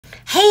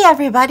Hey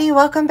everybody,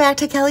 welcome back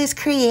to Kelly's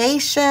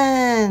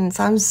Creations.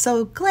 I'm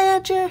so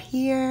glad you're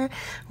here.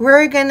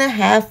 We're gonna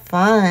have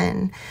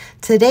fun.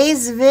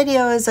 Today's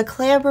video is a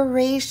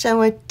collaboration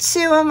with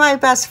two of my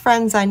best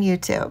friends on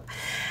YouTube.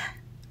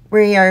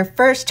 We are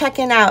first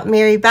checking out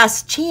Mary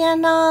Beth's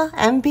channel,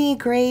 MB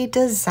Gray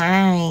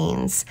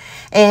Designs.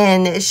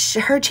 And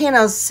her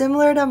channel is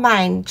similar to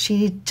mine.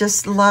 She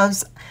just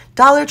loves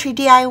Dollar Tree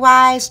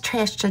DIYs,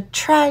 trash to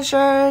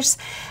treasures,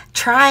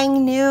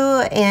 trying new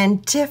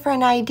and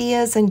different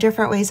ideas and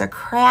different ways of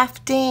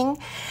crafting.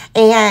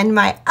 And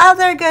my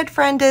other good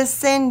friend is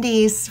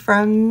Cindy's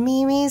from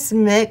Mimi's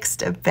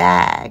Mixed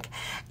Bag.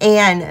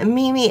 And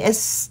Mimi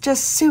is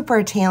just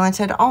super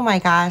talented. Oh my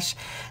gosh,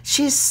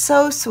 she's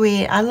so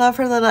sweet. I love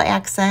her little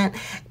accent,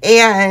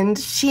 and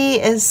she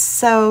is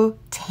so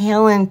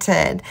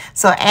talented.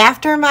 So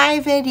after my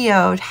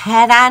video,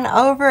 head on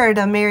over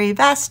to Mary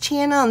Beth's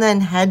channel and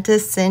then head to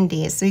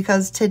Cindy's,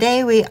 because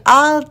today we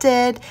all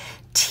did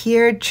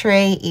tiered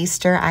tray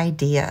Easter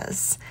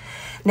ideas.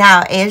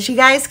 Now, as you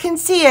guys can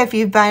see, if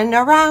you've been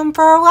around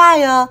for a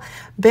while,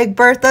 Big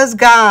Bertha's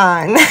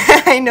gone.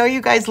 I know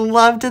you guys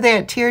loved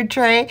that tiered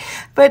tray,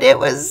 but it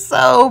was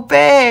so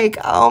big.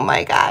 Oh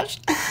my gosh.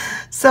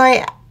 So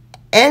I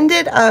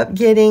ended up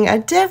getting a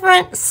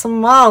different,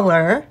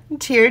 smaller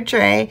tiered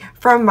tray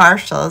from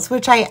Marshall's,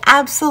 which I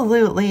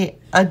absolutely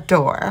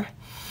adore.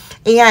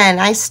 And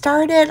I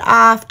started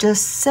off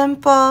just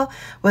simple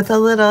with a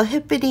little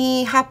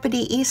hippity-hoppity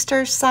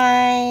Easter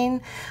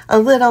sign, a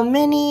little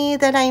mini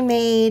that I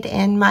made,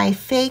 and my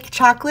fake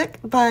chocolate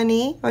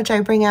bunny, which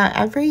I bring out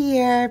every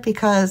year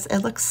because it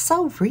looks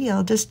so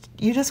real.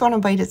 You just want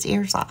to bite its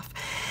ears off.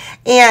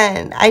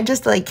 And I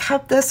just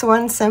kept this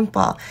one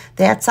simple.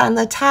 That's on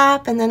the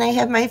top, and then I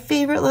have my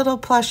favorite little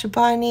plush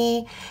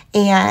bunny,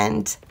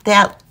 and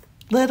that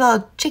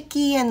little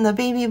chickie and the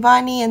baby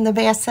bunny and the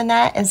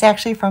bassinet is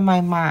actually from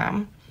my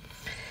mom.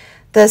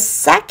 The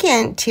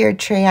second tiered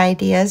tray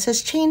idea is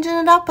just changing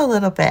it up a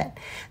little bit.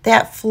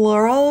 That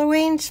floral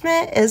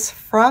arrangement is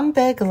from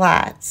Big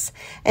Lots.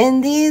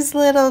 And these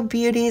little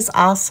beauties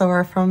also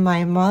are from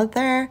my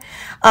mother.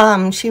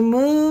 She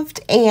moved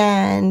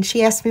and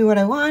she asked me what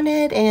I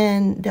wanted,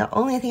 and the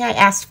only thing I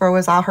asked for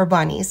was all her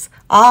bunnies.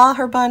 All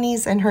her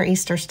bunnies and her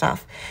Easter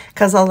stuff.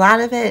 Because a lot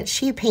of it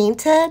she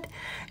painted,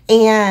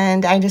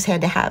 and I just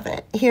had to have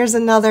it. Here's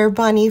another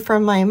bunny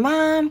from my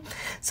mom.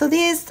 So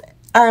these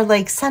are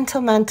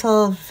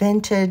sentimental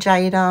vintage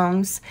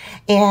items,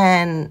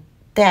 and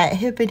that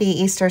hippity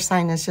Easter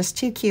sign is just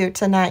too cute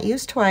to not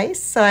use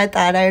twice, so I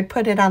thought I would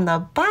put it on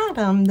the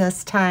bottom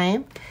this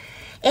time.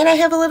 And I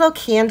have a little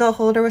candle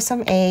holder with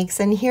some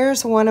eggs, and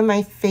here's one of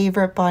my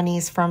favorite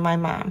bunnies from my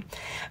mom.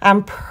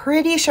 I'm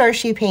pretty sure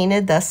she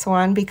painted this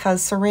one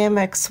because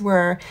ceramics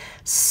were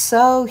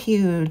so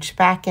huge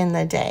back in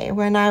the day.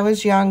 When I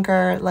was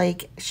younger,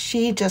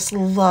 she just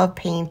loved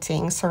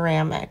painting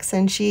ceramics,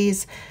 and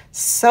she's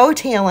so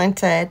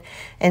talented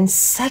and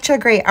such a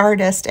great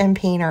artist and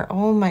painter.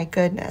 Oh my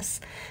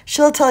goodness.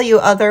 She'll tell you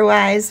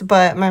otherwise,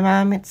 but my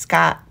mom has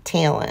got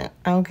talent,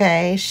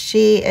 okay?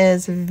 She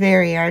is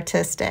very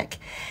artistic,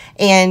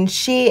 and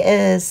she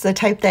is the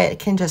type that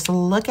can just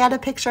look at a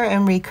picture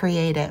and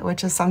recreate it,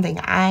 which is something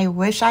I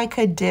wish I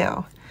could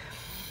do.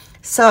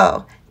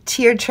 So,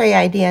 tiered tray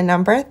idea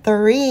number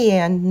 3,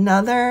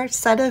 another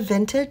set of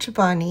vintage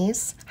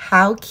bunnies.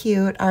 How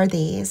cute are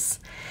these?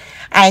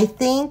 I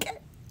think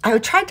I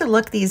tried to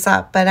look these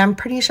up, but I'm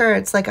pretty sure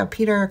it's a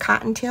Peter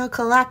Cottontail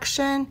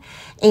collection,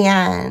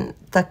 and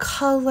the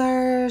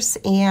colors,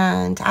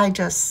 and I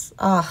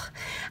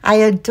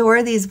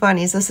adore these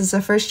bunnies. This is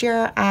the first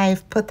year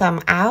I've put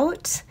them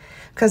out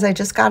because I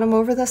just got them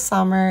over the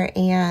summer,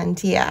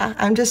 and yeah,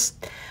 I'm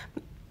just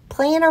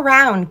playing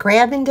around,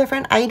 grabbing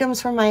different items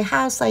from my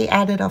house. I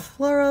added a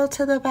floral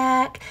to the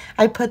back.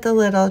 I put the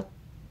little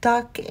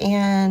duck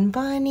and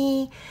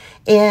bunny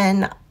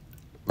in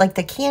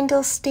the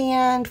candle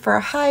stand for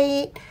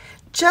height.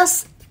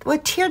 Just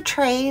with tiered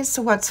trays,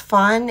 what's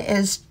fun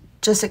is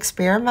just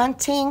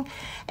experimenting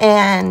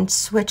and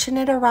switching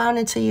it around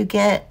until you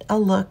get a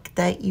look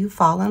that you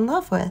fall in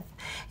love with.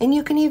 And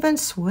you can even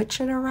switch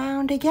it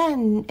around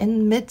again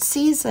in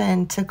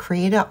mid-season to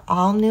create an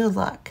all-new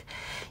look.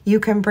 You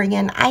can bring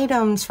in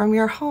items from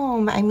your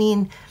home. I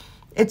mean,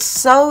 it's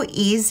so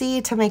easy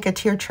to make a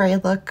tiered tray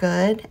look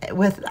good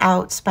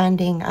without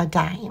spending a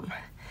dime.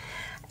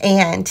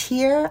 And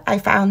here I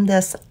found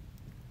this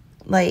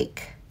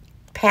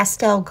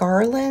pastel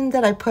garland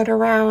that I put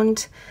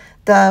around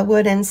the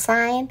wooden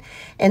sign,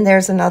 and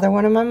there's another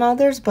one of my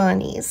mother's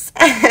bunnies.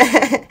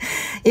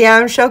 Yeah,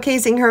 I'm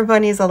showcasing her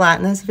bunnies a lot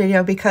in this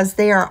video because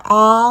they are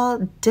all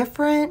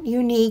different,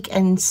 unique,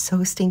 and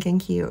so stinking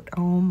cute.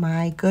 Oh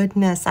my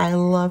goodness, I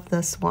love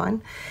this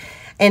one.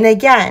 And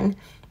again,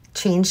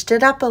 changed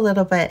it up a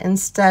little bit.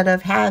 Instead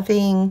of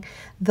having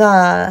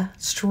the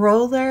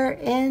stroller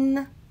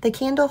in the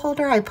candle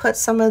holder, I put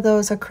some of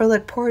those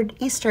acrylic poured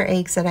Easter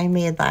eggs that I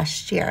made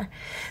last year.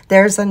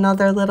 There's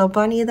another little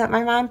bunny that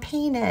my mom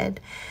painted.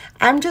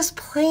 I'm just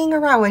playing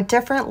around with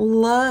different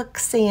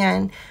looks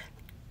and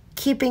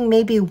keeping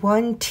maybe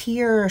one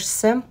tier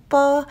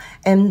simple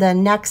and the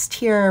next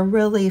tier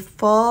really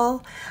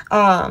full,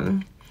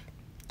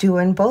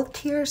 doing both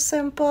tiers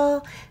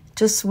simple,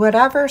 just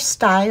whatever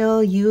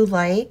style you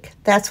like.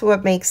 That's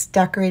what makes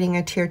decorating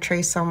a tier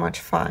tray so much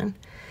fun.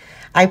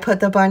 I put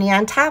the bunny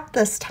on top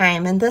this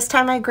time, and this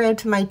time I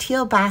grabbed my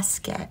teal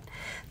basket.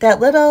 That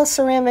little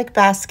ceramic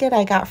basket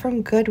I got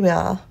from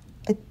Goodwill,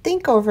 I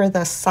think over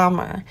the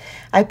summer.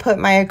 I put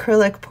my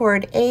acrylic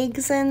poured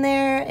eggs in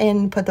there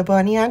and put the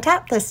bunny on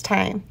top this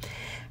time.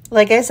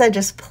 Like I said,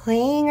 just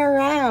playing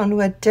around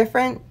with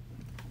different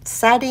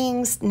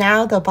settings.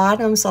 Now the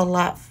bottom's a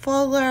lot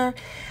fuller.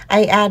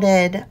 I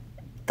added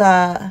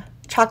the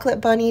chocolate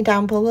bunny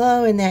down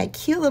below and that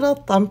cute little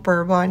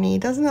Thumper bunny.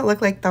 Doesn't it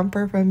look like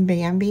Thumper from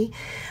Bambi?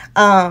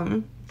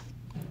 Down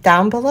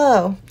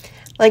below.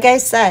 Like I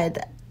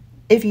said,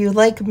 if you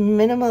like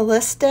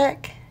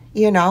minimalistic,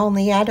 you know,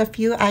 only add a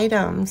few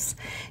items.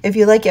 If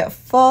you like it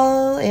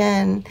full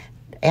and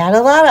add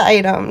a lot of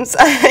items,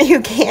 you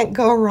can't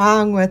go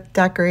wrong with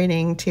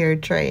decorating tier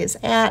trays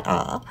at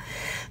all.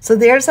 So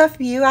there's a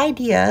few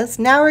ideas.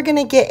 Now we're going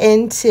to get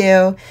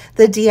into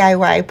the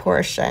DIY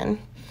portion.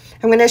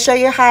 I'm going to show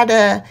you how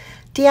to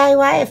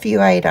DIY a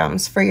few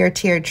items for your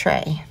tiered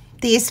tray.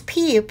 These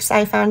peeps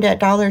I found at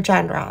Dollar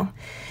General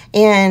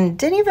and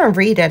didn't even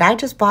read it. I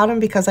just bought them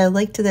because I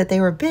liked that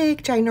they were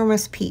big,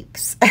 ginormous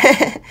peeps.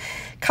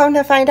 Come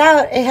to find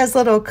out, it has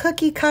little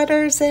cookie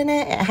cutters in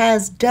it. It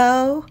has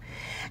dough,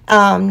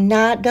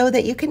 not dough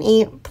that you can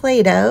eat,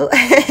 Play-Doh.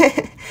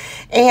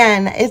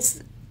 And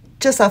it's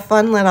just a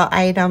fun little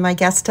item, I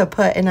guess, to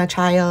put in a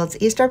child's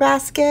Easter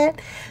basket,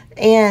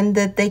 and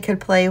that they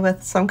could play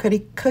with some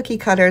cookie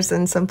cutters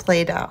and some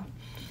Play-Doh.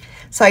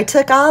 So I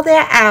took all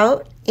that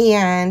out,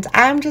 and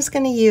I'm just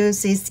going to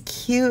use these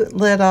cute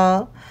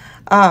little,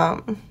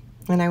 and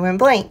I went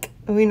blank.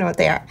 We know what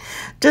they are.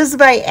 Just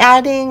by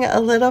adding a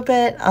little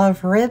bit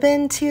of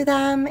ribbon to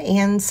them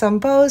and some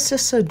bows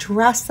just to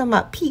dress them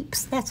up.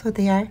 Peeps, that's what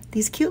they are.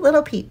 These cute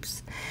little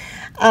peeps.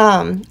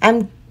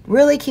 I'm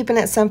really keeping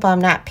it simple. I'm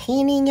not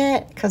painting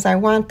it because I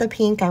want the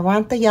pink. I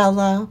want the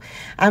yellow.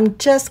 I'm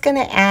just going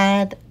to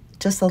add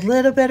just a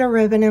little bit of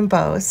ribbon and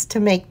bows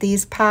to make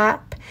these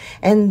pop.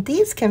 And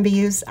these can be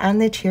used on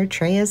the tier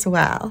tray as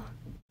well.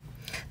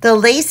 The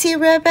lacy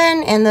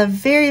ribbon and the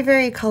very,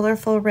 very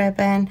colorful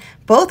ribbon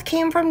both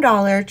came from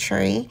Dollar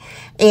Tree,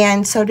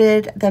 and so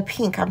did the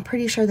pink. I'm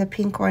pretty sure the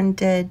pink one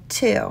did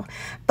too.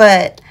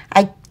 But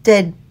I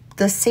did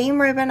the same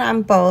ribbon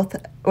on both,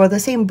 or the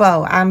same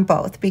bow on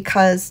both,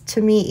 because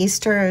to me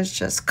Easter is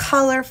just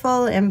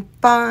colorful and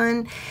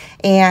fun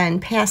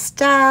and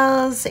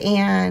pastels,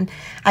 and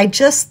I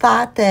just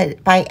thought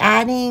that by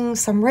adding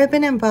some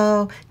ribbon and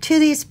bow to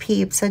these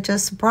peeps, it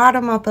just brought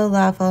them up a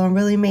level and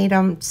really made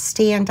them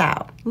stand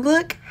out.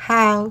 Look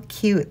how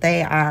cute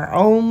they are.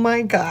 Oh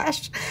my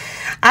gosh.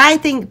 I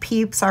think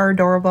peeps are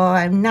adorable.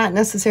 I'm not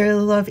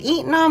necessarily love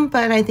eating them,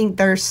 but I think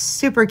they're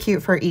super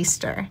cute for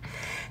Easter.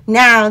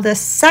 Now, the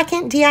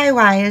second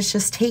DIY is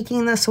just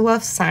taking this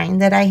wolf sign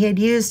that I had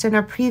used in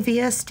a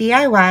previous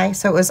DIY,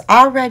 so it was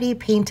already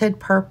painted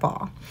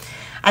purple.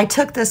 I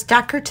took this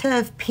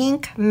decorative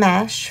pink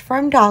mesh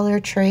from Dollar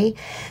Tree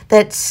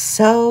that's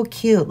so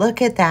cute.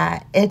 Look at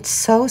that. It's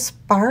so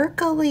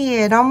sparkly.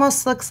 It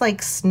almost looks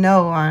like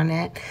snow on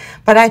it.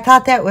 But I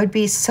thought that would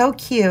be so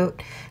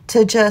cute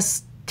to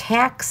just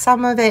tack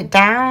some of it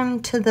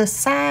down to the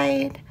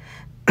side.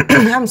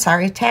 I'm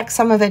sorry, tack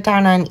some of it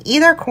down on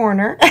either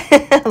corner.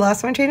 I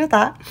lost my train of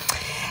thought.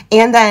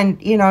 And then,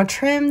 you know,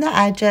 trim the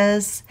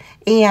edges.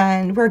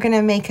 And we're going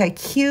to make a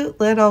cute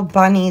little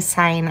bunny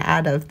sign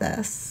out of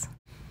this.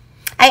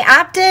 I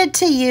opted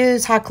to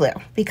use hot glue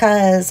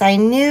because I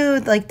knew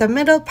like the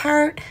middle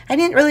part, I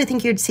didn't really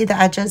think you'd see the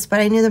edges,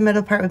 but I knew the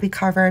middle part would be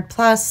covered.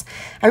 Plus,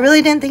 I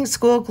really didn't think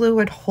school glue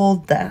would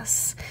hold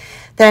this.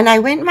 Then I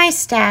went in my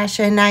stash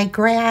and I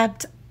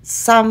grabbed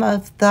some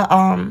of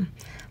the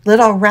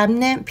little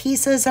remnant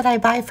pieces that I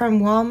buy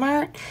from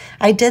Walmart.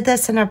 I did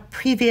this in a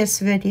previous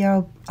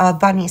video, a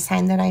bunny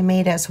sign that I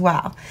made as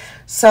well.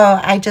 So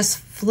I just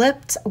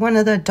flipped one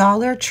of the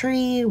Dollar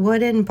Tree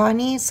wooden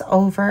bunnies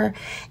over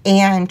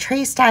and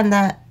traced on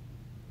the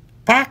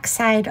back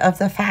side of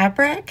the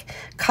fabric,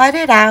 cut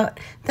it out.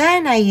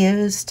 Then I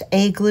used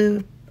a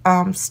glue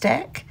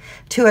stick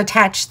to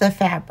attach the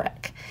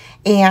fabric.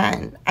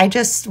 And I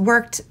just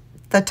worked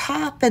the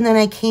top, and then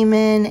I came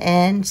in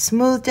and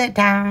smoothed it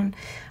down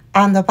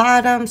on the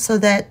bottom so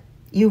that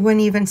you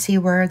wouldn't even see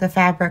where the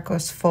fabric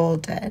was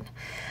folded.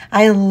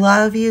 I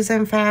love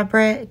using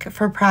fabric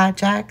for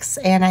projects,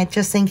 and I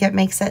just think it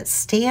makes it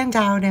stand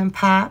out and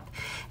pop.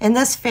 And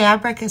this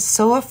fabric is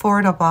so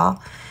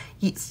affordable.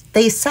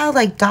 They sell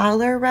like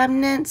dollar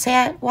remnants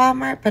at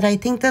Walmart, but I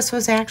think this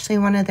was actually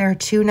one of their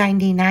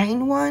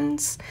 $2.99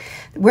 ones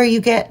where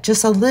you get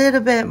just a little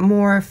bit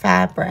more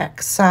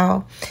fabric.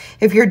 So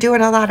if you're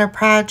doing a lot of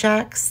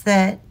projects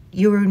that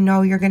you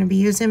know you're going to be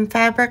using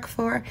fabric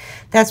for,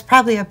 that's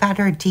probably a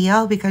better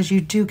deal because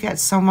you do get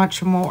so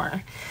much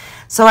more.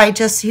 So I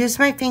just used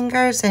my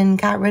fingers and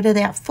got rid of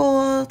that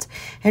fold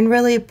and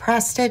really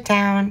pressed it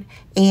down,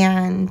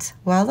 and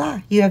voila,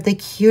 you have the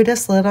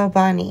cutest little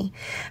bunny.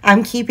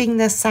 I'm keeping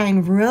this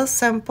sign real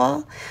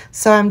simple,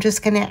 so I'm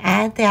just going to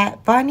add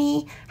that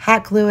bunny,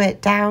 hot glue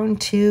it down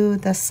to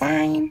the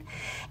sign,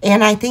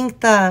 and I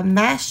think the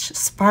mesh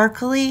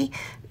sparkly,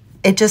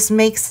 it just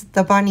makes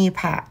the bunny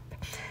pop.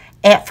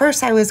 At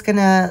first I was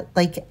gonna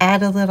like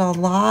add a little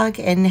log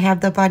and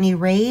have the bunny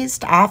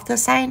raised off the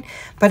sign,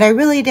 but I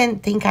really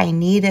didn't think I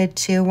needed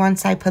to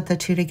once I put the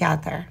two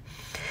together.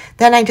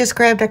 Then I just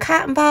grabbed a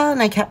cotton ball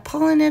and I kept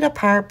pulling it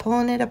apart,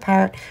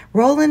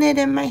 rolling it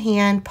in my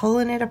hand,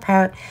 pulling it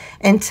apart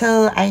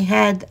until I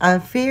had a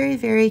very,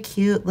 very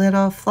cute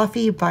little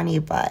fluffy bunny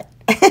butt.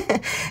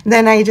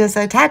 Then I just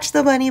attached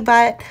the bunny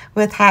butt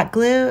with hot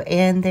glue,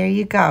 and there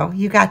you go.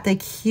 You got the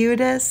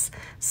cutest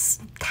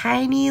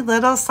tiny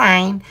little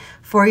sign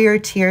for your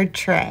tiered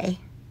tray.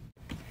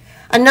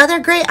 Another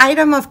great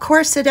item, of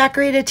course, to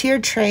decorate a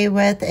tiered tray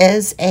with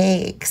is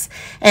eggs.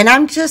 And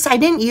I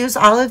didn't use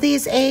all of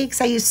these eggs.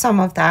 I used some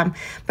of them.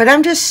 But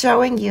I'm just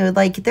showing you,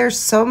 like, there's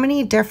so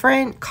many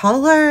different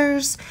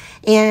colors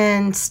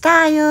and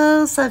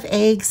styles of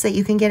eggs that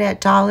you can get at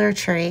Dollar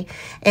Tree.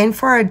 And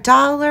for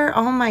 $1,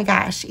 oh my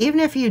gosh, even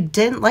if you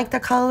didn't like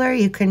the color,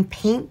 you can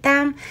paint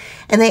them.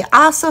 And they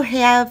also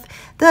have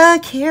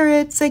the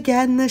carrots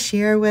again this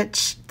year,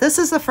 which this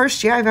is the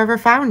first year I've ever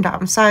found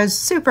them. So I was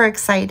super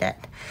excited.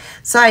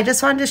 So I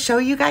just wanted to show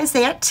you guys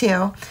that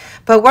too.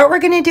 But what we're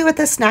going to do with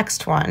this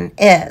next one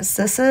is,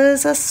 this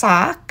is a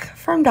sock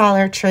from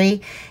Dollar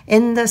Tree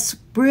in this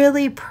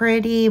really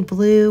pretty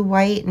blue,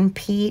 white, and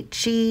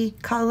peachy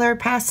color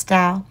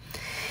pastel.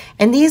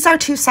 And these are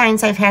two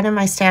signs I've had in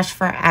my stash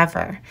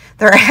forever.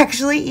 They're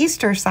actually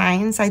Easter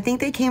signs. I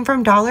think they came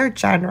from Dollar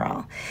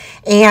General.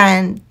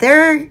 And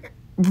they're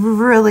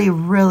really,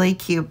 really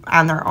cute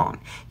on their own.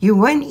 You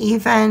wouldn't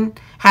even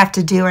have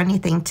to do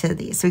anything to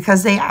these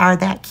because they are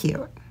that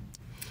cute.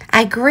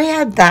 I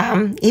grabbed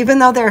them, even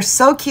though they're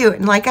so cute,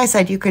 and like I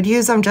said, you could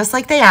use them just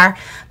like they are,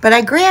 but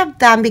I grabbed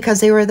them because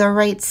they were the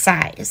right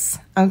size,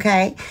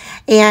 okay?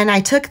 And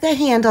I took the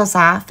handles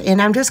off, and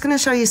I'm just going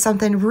to show you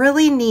something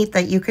really neat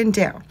that you can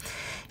do.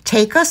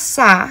 Take a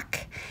sock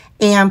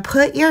and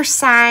put your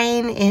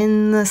sign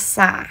in the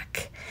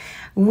sock.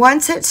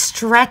 Once it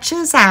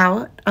stretches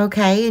out,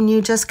 okay, and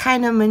you just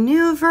kind of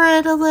maneuver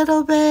it a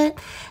little bit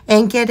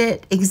and get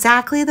it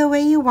exactly the way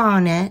you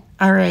want it,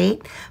 all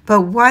right?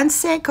 But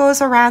once it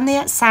goes around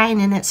that sign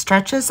and it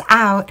stretches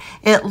out,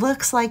 it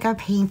looks like a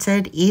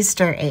painted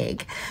Easter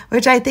egg,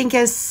 which I think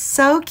is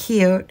so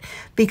cute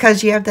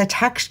because you have the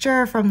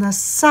texture from the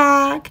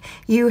sock.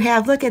 You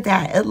have, look at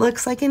that, it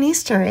looks like an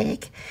Easter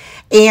egg.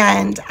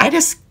 And I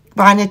just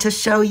wanted to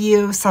show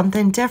you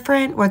something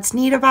different. What's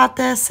neat about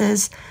this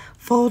is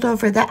fold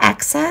over the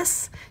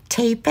excess,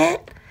 tape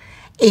it,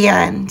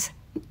 and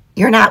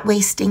you're not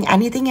wasting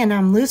anything, and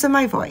I'm losing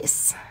my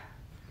voice.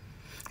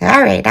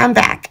 All right, I'm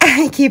back.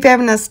 I keep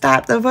having to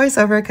stop the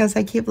voiceover because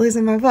I keep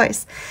losing my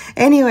voice.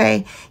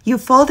 Anyway, you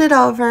fold it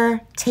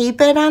over,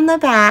 tape it on the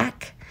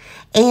back,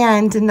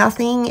 and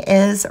nothing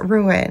is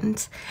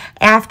ruined.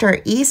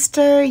 After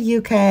Easter,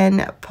 you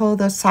can pull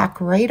the sock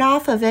right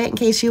off of it in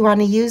case you want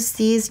to use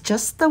these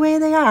just the way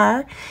they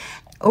are,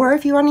 or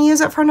if you want to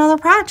use it for another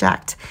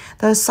project.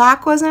 The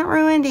sock wasn't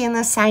ruined and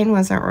the sign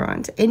wasn't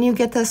ruined. And you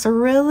get this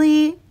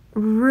really,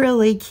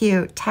 really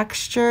cute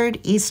textured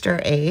Easter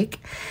egg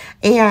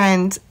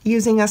and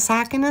using a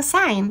sock and a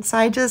sign. So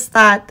I just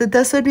thought that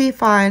this would be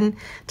fun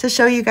to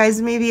show you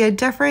guys maybe a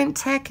different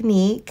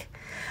technique.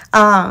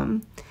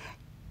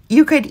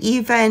 You could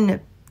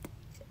even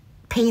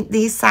paint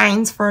these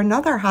signs for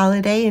another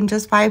holiday and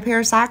just buy a pair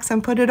of socks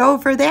and put it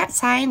over that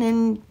sign,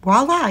 and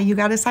voila, you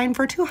got a sign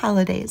for 2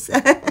 holidays.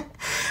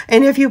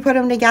 And if you put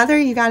them together,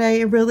 you got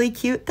a really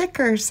cute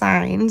thicker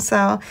sign.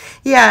 So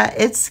yeah,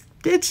 it's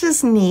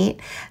just neat.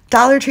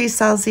 Dollar Tree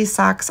sells these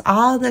socks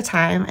all the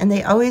time, and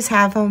they always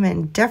have them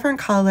in different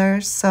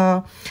colors.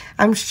 So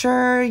I'm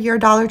sure your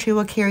Dollar Tree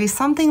will carry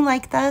something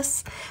like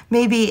this.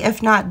 Maybe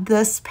if not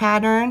this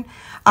pattern,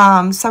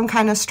 some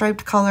kind of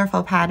striped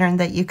colorful pattern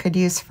that you could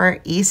use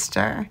for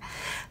Easter.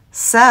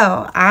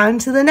 So on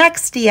to the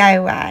next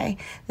DIY.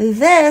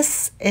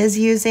 This is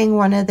using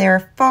one of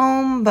their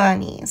foam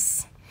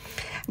bunnies.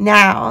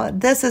 Now,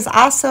 this is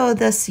also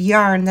this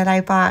yarn that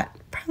I bought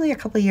probably a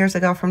couple years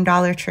ago from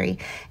Dollar Tree.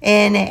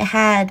 And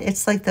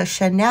it's like the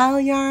Chanel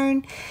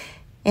yarn,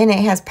 and it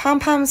has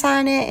pom-poms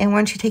on it. And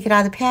once you take it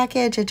out of the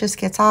package, it just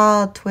gets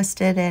all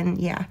twisted, and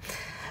yeah,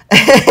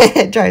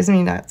 it drives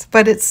me nuts.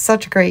 But it's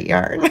such great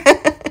yarn.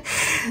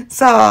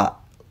 So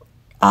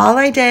all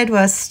I did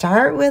was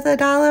start with a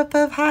dollop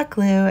of hot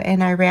glue,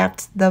 and I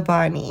wrapped the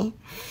bunny.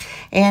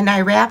 And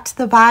I wrapped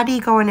the body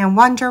going in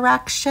one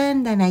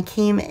direction, then I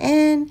came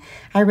in,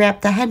 I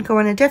wrapped the head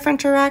going a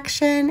different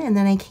direction, and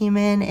then I came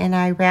in and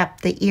I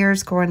wrapped the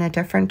ears going a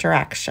different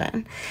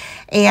direction.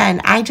 And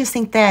I just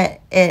think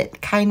that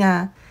it kind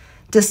of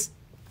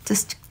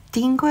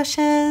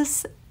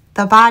distinguishes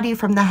the body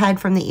from the head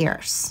from the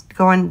ears,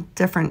 go in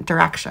different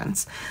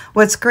directions.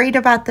 What's great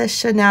about this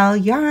Chanel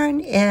yarn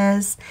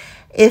is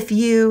if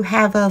you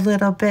have a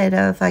little bit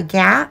of a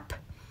gap,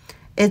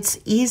 it's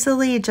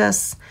easily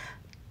just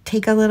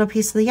take a little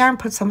piece of the yarn,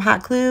 put some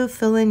hot glue,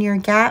 fill in your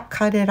gap,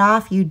 cut it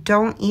off. You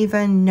don't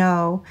even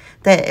know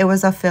that it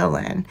was a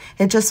fill-in.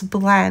 It just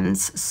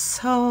blends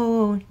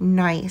so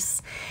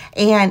nice.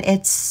 And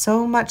it's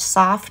so much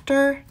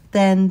softer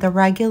than the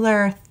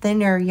regular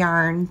thinner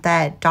yarn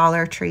that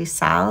Dollar Tree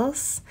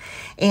sells.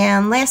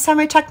 And last time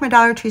I checked, my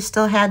Dollar Tree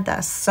still had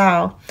this.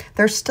 So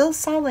they're still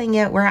selling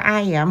it where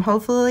I am.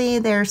 Hopefully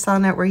they're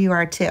selling it where you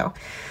are too.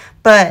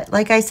 But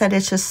like I said,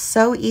 it's just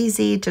so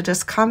easy to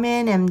just come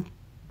in and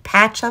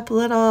patch up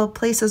little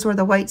places where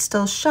the white's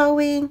still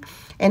showing,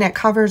 and it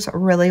covers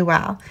really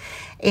well.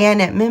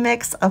 And it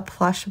mimics a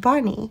plush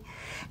bunny.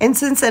 And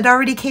since it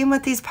already came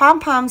with these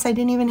pom-poms, I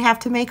didn't even have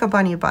to make a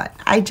bunny butt.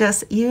 I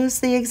just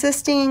used the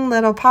existing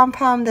little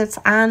pom-pom that's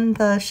on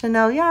the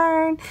Chanel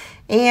yarn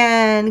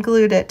and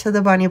glued it to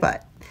the bunny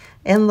butt.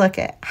 And look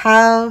at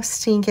how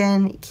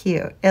stinking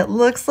cute. It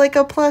looks like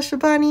a plush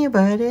bunny,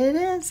 but it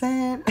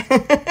isn't.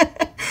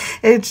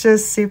 It's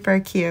just super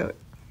cute.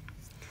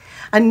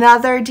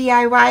 Another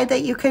DIY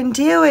that you can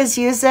do is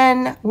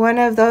using one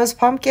of those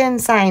pumpkin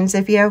signs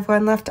if you have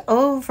one left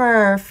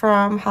over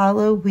from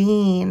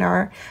Halloween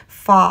or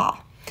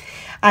fall.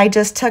 I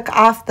just took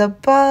off the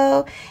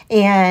bow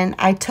and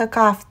I took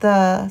off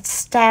the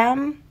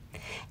stem,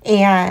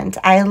 and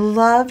I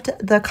loved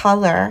the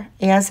color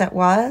as it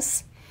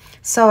was.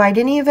 So I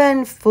didn't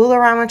even fool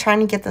around with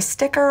trying to get the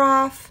sticker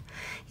off,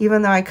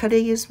 even though I could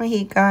have used my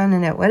heat gun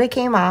and it would have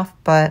came off,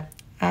 but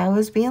I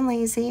was being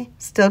lazy,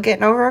 still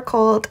getting over a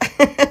cold,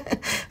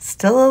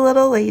 still a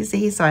little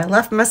lazy, so I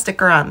left my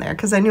sticker on there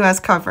because I knew I was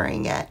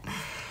covering it.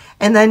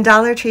 And then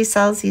Dollar Tree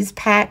sells these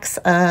packs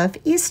of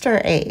Easter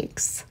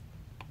eggs.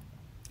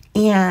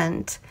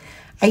 And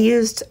I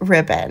used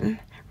ribbon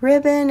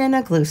and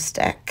a glue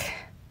stick.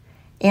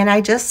 And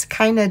I just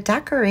kind of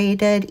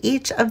decorated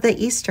each of the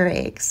Easter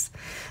eggs.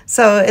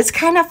 So it's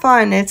kind of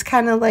fun. It's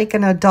kind of like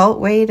an adult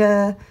way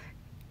to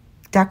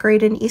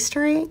decorate an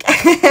Easter egg.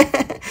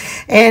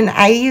 And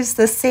I use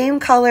the same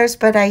colors,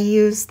 but I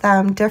use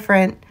them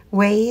different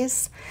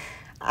ways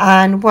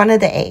on one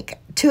of the egg.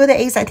 Two of the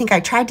eggs, I think I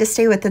tried to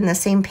stay within the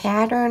same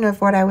pattern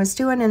of what I was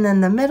doing, and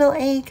then the middle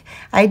egg,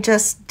 I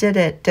just did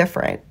it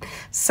different.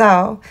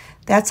 So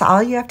that's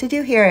all you have to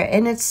do here,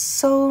 and it's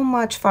so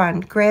much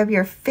fun. Grab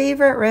your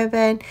favorite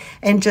ribbon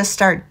and just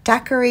start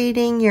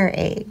decorating your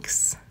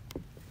eggs.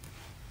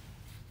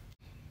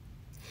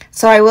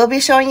 So I will be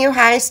showing you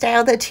how I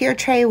styled the tier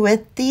tray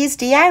with these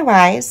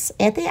DIYs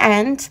at the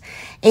end.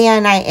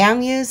 And I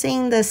am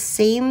using the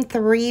same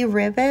 3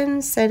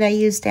 ribbons that I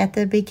used at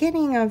the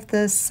beginning of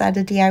this set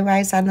of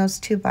DIYs on those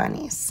 2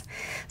 bunnies.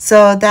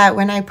 So that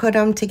when I put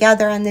them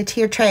together on the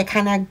tier tray, it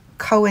kind of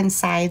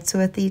coincides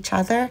with each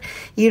other.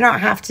 You don't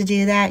have to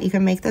do that. You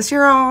can make this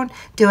your own.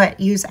 Do it.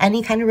 Use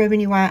any kind of ribbon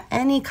you want,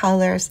 any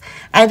colors.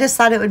 I just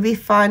thought it would be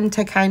fun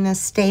to kind of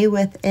stay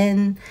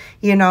within,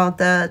 you know,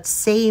 the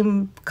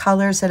same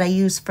colors that I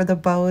use for the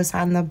bows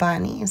on the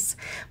bunnies.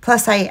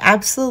 Plus, I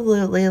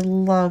absolutely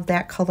love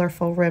that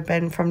colorful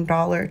ribbon from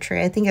Dollar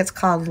Tree. I think it's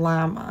called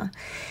Llama.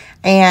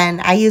 And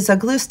I use a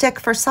glue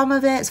stick for some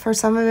of it. For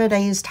some of it, I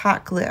used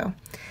hot glue.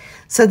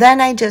 So then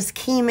I just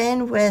came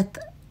in with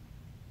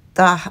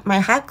my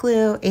hot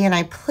glue, and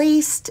I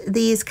placed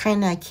these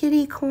kind of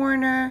kitty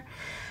corner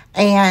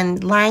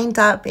and lined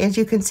up. As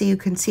you can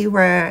see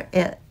where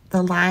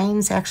the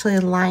lines actually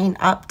line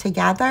up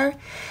together,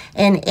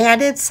 and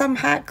added some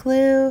hot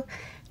glue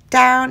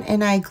down,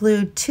 and I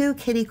glued 2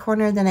 kitty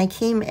corner. Then I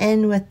came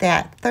in with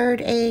that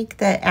 3rd egg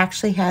that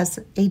actually has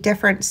a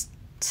different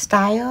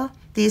style.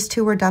 These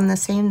 2 were done the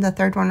same. The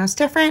 3rd one was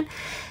different.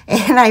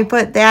 And I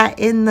put that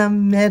in the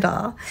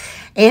middle.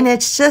 And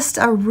it's just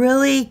a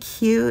really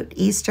cute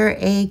Easter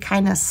egg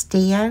kind of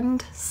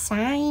stand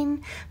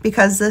sign,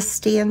 because this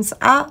stands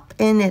up,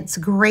 and it's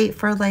great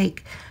for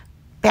like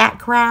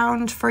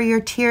background for your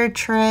tier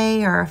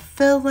tray or a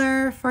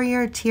filler for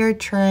your tier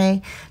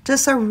tray.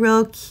 Just a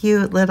real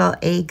cute little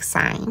egg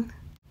sign.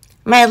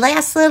 My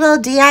last little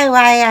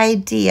DIY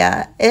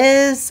idea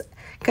is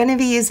going to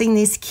be using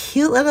these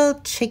cute little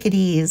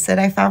chickadees that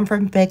I found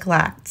from Big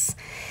Lots.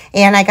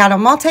 And I got a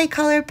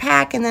multicolored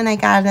pack, and then I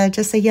got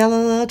just a yellow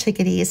little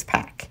chickadees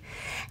pack.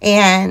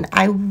 And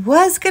I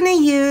was going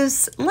to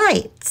use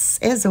lights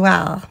as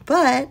well,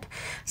 but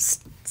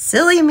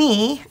silly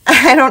me,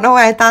 I don't know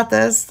why I thought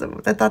this.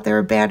 I thought they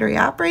were battery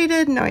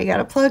operated. No, you got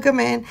to plug them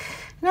in.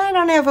 And I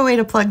don't have a way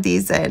to plug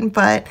these in,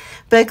 but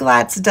Big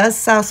Lots does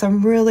sell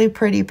some really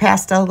pretty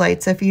pastel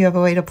lights if you have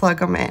a way to plug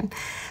them in.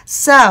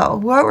 So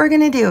what we're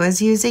going to do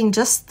is using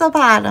just the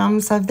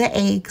bottoms of the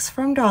eggs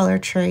from Dollar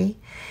Tree.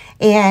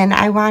 And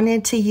I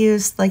wanted to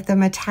use like the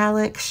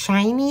metallic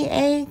shiny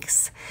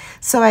eggs.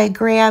 So I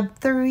grabbed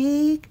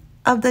 3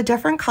 of the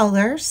different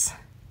colors,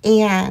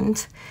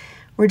 and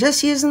we're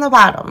just using the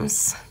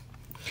bottoms.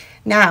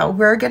 Now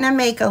we're going to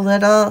make a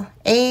little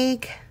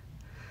egg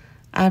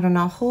I don't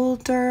know,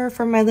 holder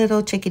for my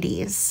little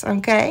chickadees,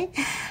 okay?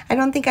 I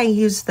don't think I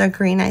used the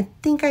green. I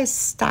think I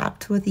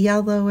stopped with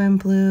yellow and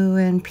blue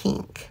and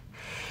pink.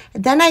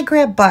 Then I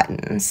grabbed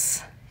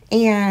buttons,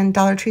 and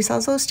Dollar Tree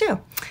sells those too.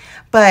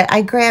 But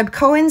I grabbed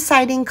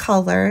coinciding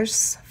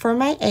colors for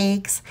my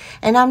eggs,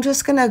 and I'm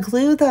just gonna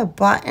glue the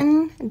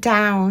button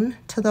down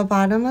to the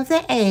bottom of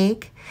the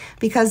egg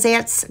because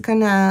that's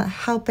gonna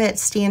help it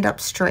stand up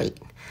straight.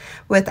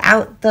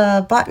 Without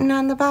the button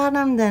on the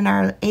bottom, then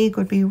our egg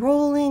would be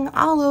rolling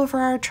all over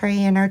our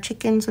tray and our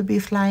chickens would be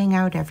flying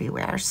out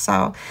everywhere.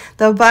 So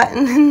the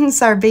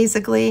buttons are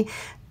basically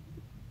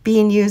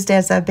being used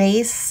as a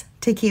base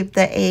to keep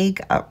the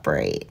egg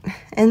upright.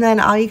 And then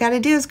all you got to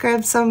do is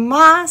grab some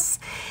moss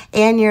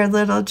and your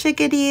little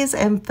chickadees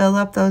and fill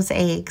up those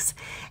eggs.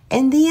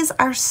 And these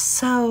are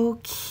so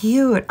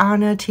cute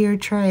on a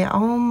tiered tray.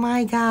 Oh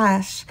my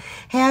gosh.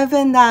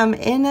 Having them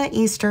in an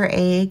Easter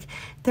egg,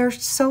 they're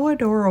so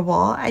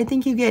adorable. I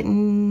think you get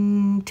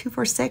 2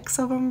 for $6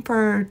 of them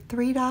for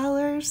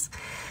 $3.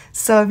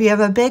 So if you have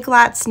a Big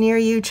Lots near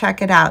you,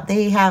 check it out.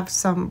 They have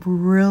some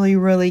really,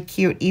 really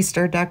cute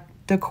Easter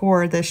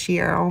decor this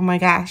year. Oh my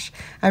gosh.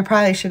 I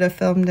probably should have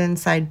filmed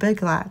inside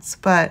Big Lots,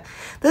 but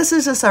this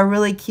is just a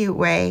really cute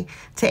way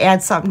to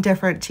add something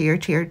different to your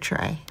tiered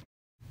tray.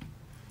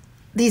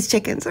 These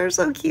chickens are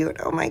so cute.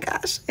 Oh my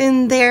gosh.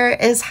 And there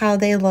is how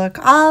they look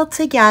all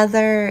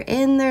together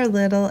in their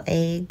little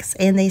eggs.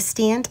 And they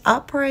stand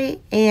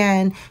upright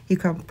and you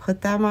can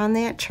put them on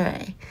that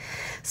tray.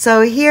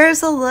 So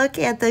here's a look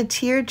at the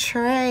tiered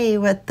tray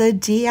with the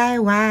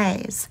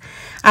DIYs.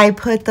 I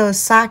put those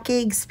sock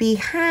eggs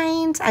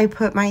behind, I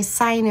put my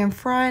sign in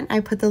front, I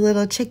put the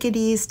little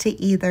chickadees to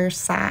either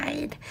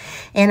side.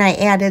 And I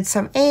added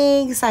some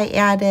eggs, I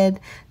added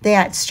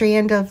that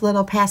strand of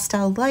little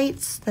pastel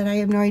lights that I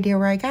have no idea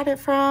where I got it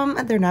from.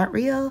 They're not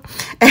real.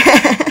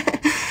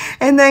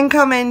 And then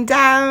coming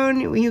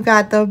down, you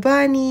got the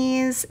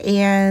bunnies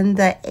and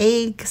the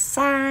egg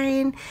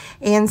sign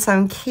and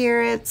some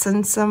carrots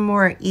and some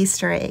more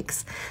Easter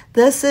eggs.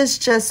 This is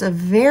just a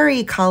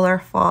very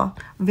colorful,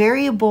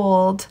 very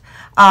bold,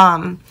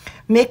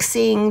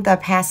 mixing the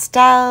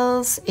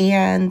pastels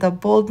and the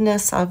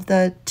boldness of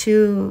the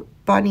two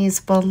bunnies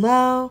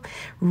below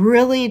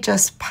really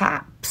just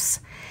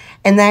pops.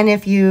 And then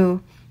if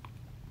you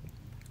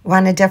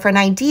want a different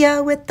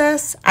idea with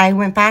this, I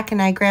went back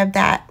and I grabbed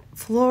that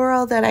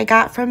floral that I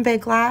got from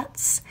Big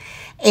Lots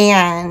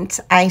and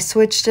I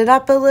switched it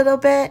up a little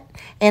bit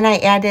and I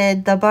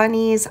added the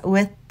bunnies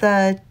with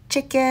the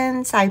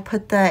chickens. I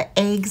put the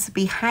eggs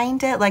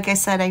behind it. Like I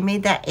said, I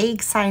made that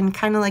egg sign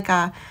kind of like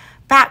a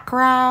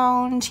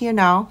background, you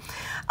know.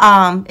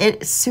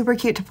 It's super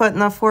cute to put in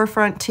the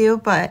forefront too,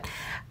 but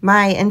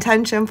my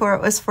intention for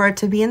it was for it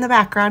to be in the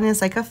background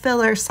as like a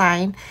filler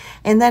sign.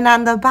 And then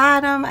on the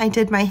bottom, I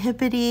did my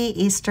hippity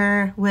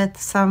Easter with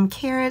some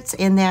carrots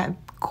and that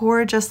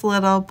gorgeous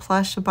little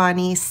plush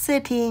bunny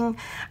sitting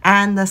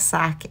on the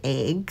sock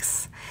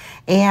eggs.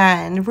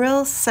 And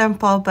real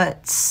simple,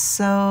 but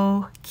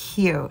so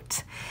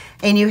cute.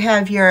 And you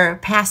have your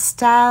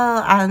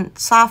pastel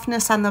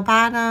softness on the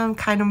bottom,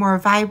 kind of more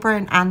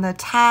vibrant on the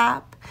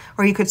top.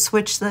 Or you could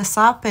switch this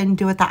up and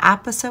do it the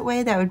opposite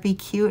way. That would be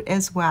cute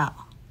as well.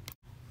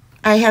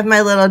 I have my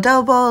little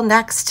dough bowl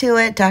next to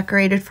it,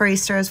 decorated for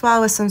Easter as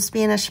well with some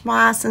Spanish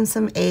moss and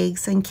some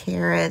eggs and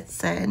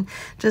carrots, and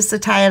just to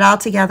tie it all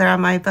together on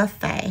my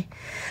buffet.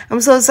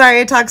 I'm so sorry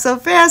I talk so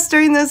fast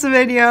during this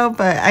video,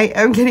 but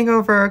I'm getting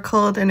over a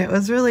cold and it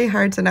was really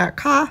hard to not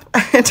cough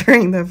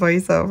during the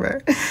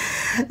voiceover.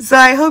 So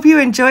I hope you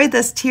enjoyed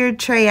this tiered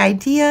tray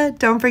idea.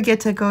 Don't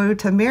forget to go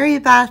to Mary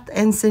Beth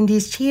and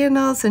Cindy's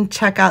channels and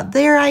check out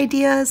their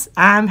ideas.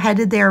 I'm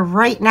headed there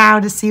right now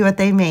to see what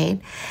they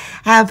made.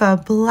 Have a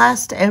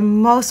blessed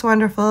and most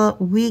wonderful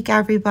week,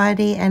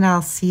 everybody, and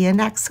I'll see you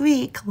next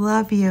week.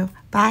 Love you.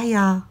 Bye,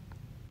 y'all.